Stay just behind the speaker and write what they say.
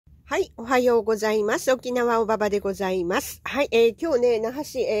はい、おはようございます。沖縄おばばでございます。はい、今日ね、那覇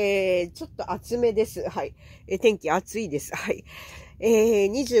市、ちょっと暑めです。はい、天気暑いです。はい、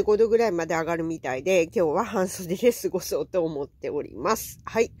25度ぐらいまで上がるみたいで、今日は半袖で過ごそうと思っております。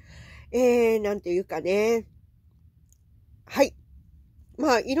はい、なんというかね、はい、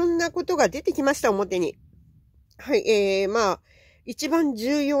まあ、いろんなことが出てきました、表に。はい、まあ、一番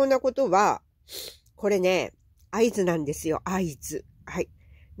重要なことは、これね、合図なんですよ、合図。はい。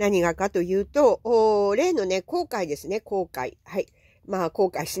何がかというと、例のね、航海ですね、航海。はい。まあ、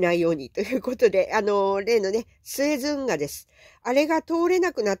航海しないようにということで、例のね、スエズ運河です。あれが通れ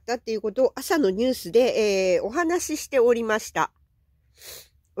なくなったっていうことを朝のニュースで、お話ししておりました。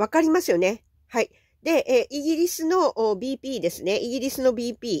わかりますよね。はい。で、イギリスの BP ですね。イギリスの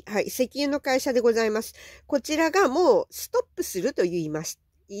BP。はい。石油の会社でございます。こちらがもうストップすると言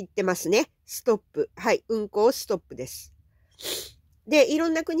ってますね。ストップ。はい。運行ストップです。で、いろ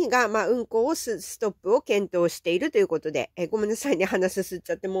んな国が、まあ、運行をストップを検討しているということで、ごめんなさいね、話すっ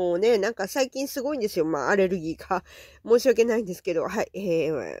ちゃって、もうね、なんか最近すごいんですよ。まあ、アレルギーが。申し訳ないんですけど、はい、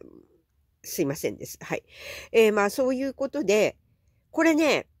すいませんです。はい。まあ、そういうことで、これ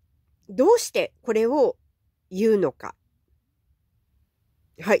ね、どうしてこれを言うのか。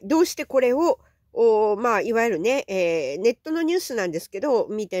はい、どうしてこれを、まあ、いわゆるね、ネットのニュースなんですけど、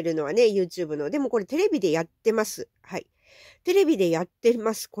見てるのはね、YouTube の。でもこれテレビでやってます。はい。テレビでやって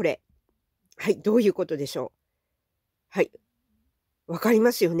ます、これ。はい、どういうことでしょう。はい。わかり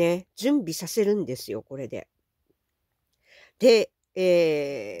ますよね。準備させるんですよ、これで。で、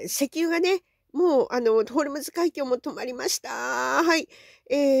石油がね、もう、ホルムズ海峡も止まりました。はい。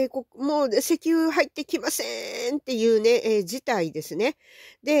もう石油入ってきませんっていうね、事態ですね。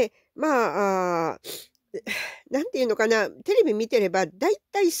で、まあ、なんていうのかな、テレビ見てれば、だい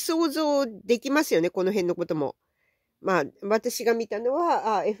たい想像できますよね、この辺のことも。まあ、私が見たの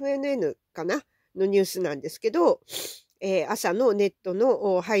は、FNN かなのニュースなんですけど、朝のネット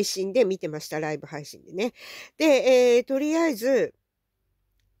の配信で見てました。ライブ配信でね。で、とりあえず、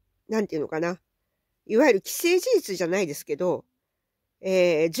なんていうのかな。いわゆる既成事実じゃないですけど、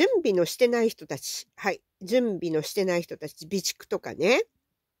準備のしてない人たち。はい。準備のしてない人たち。備蓄とかね。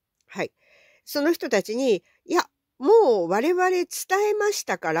はい。その人たちに、いや、もう我々伝えまし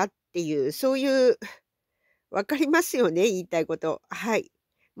たからっていう、そういう、わかりますよね、言いたいこと。はい。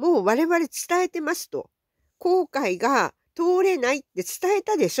もう我々伝えてますと。航海が通れないって伝え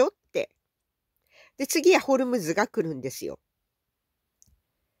たでしょって。で、次はホルムズが来るんですよ。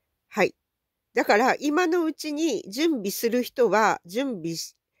はい。だから、今のうちに準備する人は、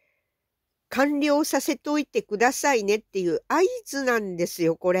完了させといてくださいねっていう合図なんです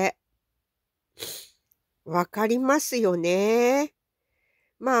よ、これ。わかりますよね。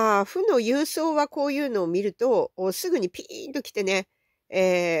まあ、負の郵送はこういうのを見ると、すぐにピーンと来てね、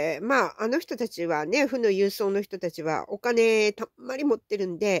まあ、あの人たちはね、負の郵送の人たちはお金たんまり持ってる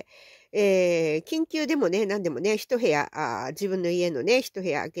んで、緊急でもね、何でもね、一部屋、自分の家のね、一部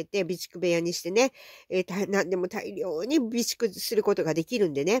屋開けて備蓄部屋にしてね、何でも大量に備蓄することができる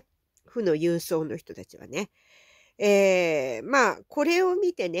んでね、負の郵送の人たちはね。まあ、これを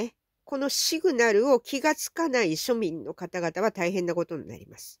見てね、このシグナルを気がつかない庶民の方々は大変なことになり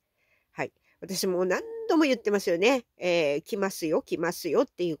ます。はい。私も何度も言ってますよね。来ますよ、来ますよっ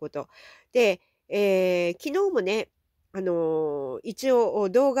ていうこと。で、昨日もね、一応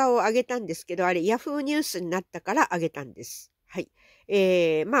動画を上げたんですけど、あれヤフーニュースになったから上げたんです。はい。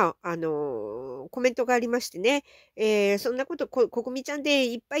まあ、コメントがありましてね、そんなこと、ここみちゃんで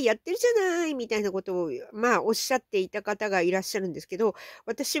いっぱいやってるじゃないみたいなことを、まあ、おっしゃっていた方がいらっしゃるんですけど、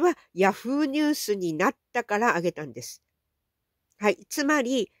私はヤフーニュースになったからあげたんです。はい。つま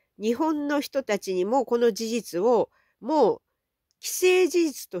り、日本の人たちにもこの事実を、もう、既成事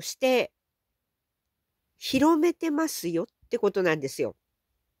実として広めてますよってことなんですよ。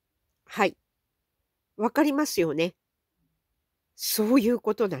はい。わかりますよね。そういう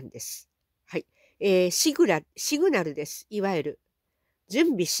ことなんです。はい。シグナルです。いわゆる。準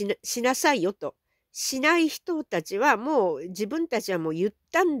備しなさいよと。しない人たちはもう自分たちはもう言っ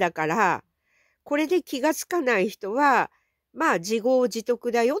たんだから、これで気がつかない人は、まあ自業自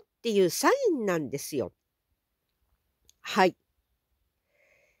得だよっていうサインなんですよ。はい。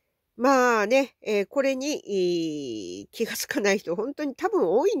まあね、これに、気がつかない人、本当に多分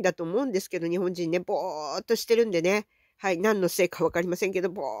多いんだと思うんですけど、日本人ね、ぼーっとしてるんでね。はい、何のせいかわかりませんけど、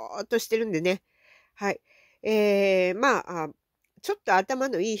ぼーっとしてるんでね。はい。まあ、ちょっと頭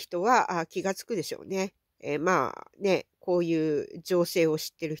のいい人は気がつくでしょうね。まあね、こういう情勢を知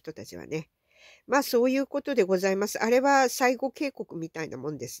ってる人たちはね。まあそういうことでございます。あれは最後警告みたいなも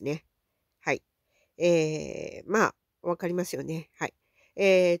んですね。はい。まあ、わかりますよね。はい。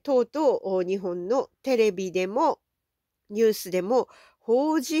とうとう日本のテレビでもニュースでも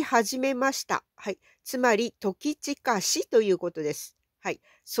報じ始めました。はい。つまり、時近しということです。はい。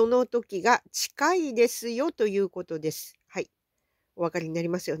その時が近いですよということです。はい。お分かりになり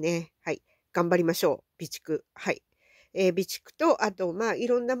ますよね。はい。頑張りましょう。備蓄。はい。備蓄と、あと、い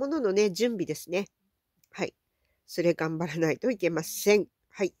ろんなもののね、準備ですね。はい。それ頑張らないといけません。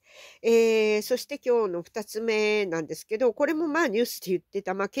はい。そして今日の2つ目なんですけど、これもニュースで言って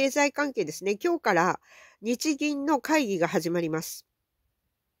た、経済関係ですね。今日から日銀の会議が始まります。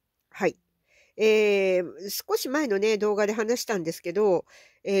はい。少し前のね、動画で話したんですけど、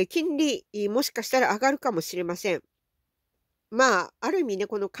金利、もしかしたら上がるかもしれません。ある意味ね、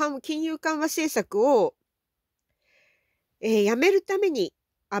この金融緩和政策を、やめるために、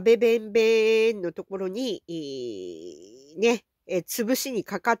安倍弁弁のところに、潰しに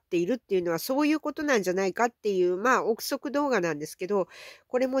かかっているっていうのはそういうことなんじゃないかっていう、憶測動画なんですけど、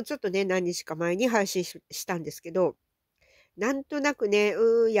これもちょっとね、何日か前に配信したんですけど、なんとなくね、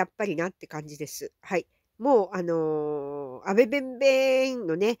やっぱりなって感じです。はい。もう、安倍弁弁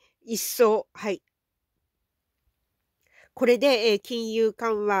のね、一層、はい。これで、金融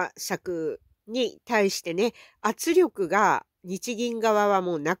緩和策に対してね、圧力が日銀側は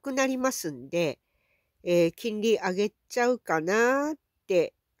もうなくなりますんで、金利上げちゃうかなっ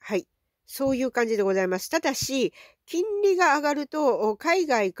て、はい。そういう感じでございます。ただし、金利が上がると、海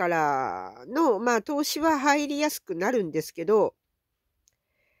外からの、投資は入りやすくなるんですけど、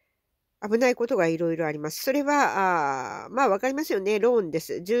危ないことがいろいろあります。それは、わかりますよね。ローンで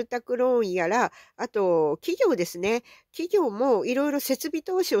す。住宅ローンやら、あと、企業ですね。企業もいろいろ設備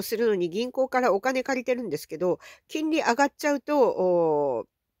投資をするのに銀行からお金借りてるんですけど、金利上がっちゃうと、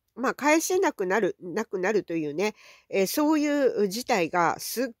返せなくなるというね、そういう事態が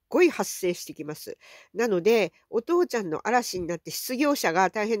すっごい発生してきます。なので、お父ちゃんの嵐になって失業者が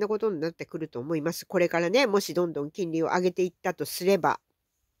大変なことになってくると思います。これからね、もしどんどん金利を上げていったとすれば。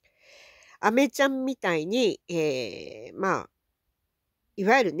アメちゃんみたいに、い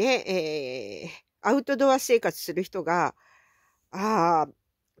わゆるね、アウトドア生活する人が、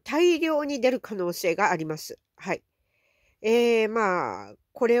大量に出る可能性があります。はい。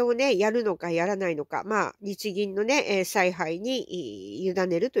これをね、やるのかやらないのか、日銀のね、采配に委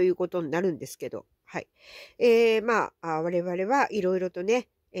ねるということになるんですけど、はい。我々はいろいろとね、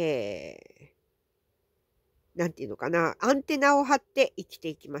なんていうのかな、アンテナを張って生きて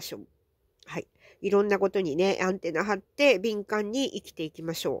いきましょう。はい。いろんなことにね、アンテナ張って敏感に生きていき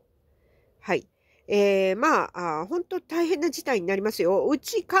ましょう。はい。本当大変な事態になりますよ。う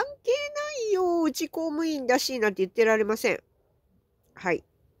ち関係ないよ。うち公務員だし、なんて言ってられません。はい。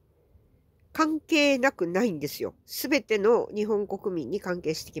関係なくないんですよ。すべての日本国民に関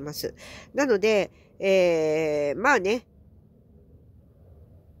係してきます。なので、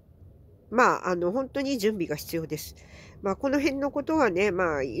本当に準備が必要です。この辺のことはね、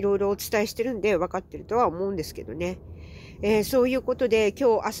いろいろお伝えしてるんで分かってるとは思うんですけどね。そういうことで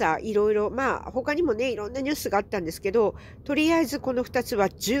今日朝いろいろ、他にもね、いろんなニュースがあったんですけど、とりあえずこの2つは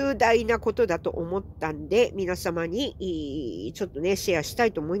重大なことだと思ったんで、皆様にちょっとね、シェアした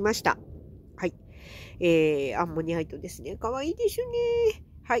いと思いました。はい。アンモニアイトですね。かわいいですね。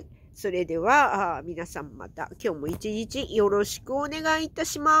はい。それでは、皆さんまた今日も一日よろしくお願いいた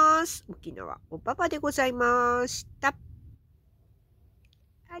します。沖縄おパパでございました。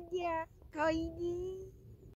ありゃ、かわいいね。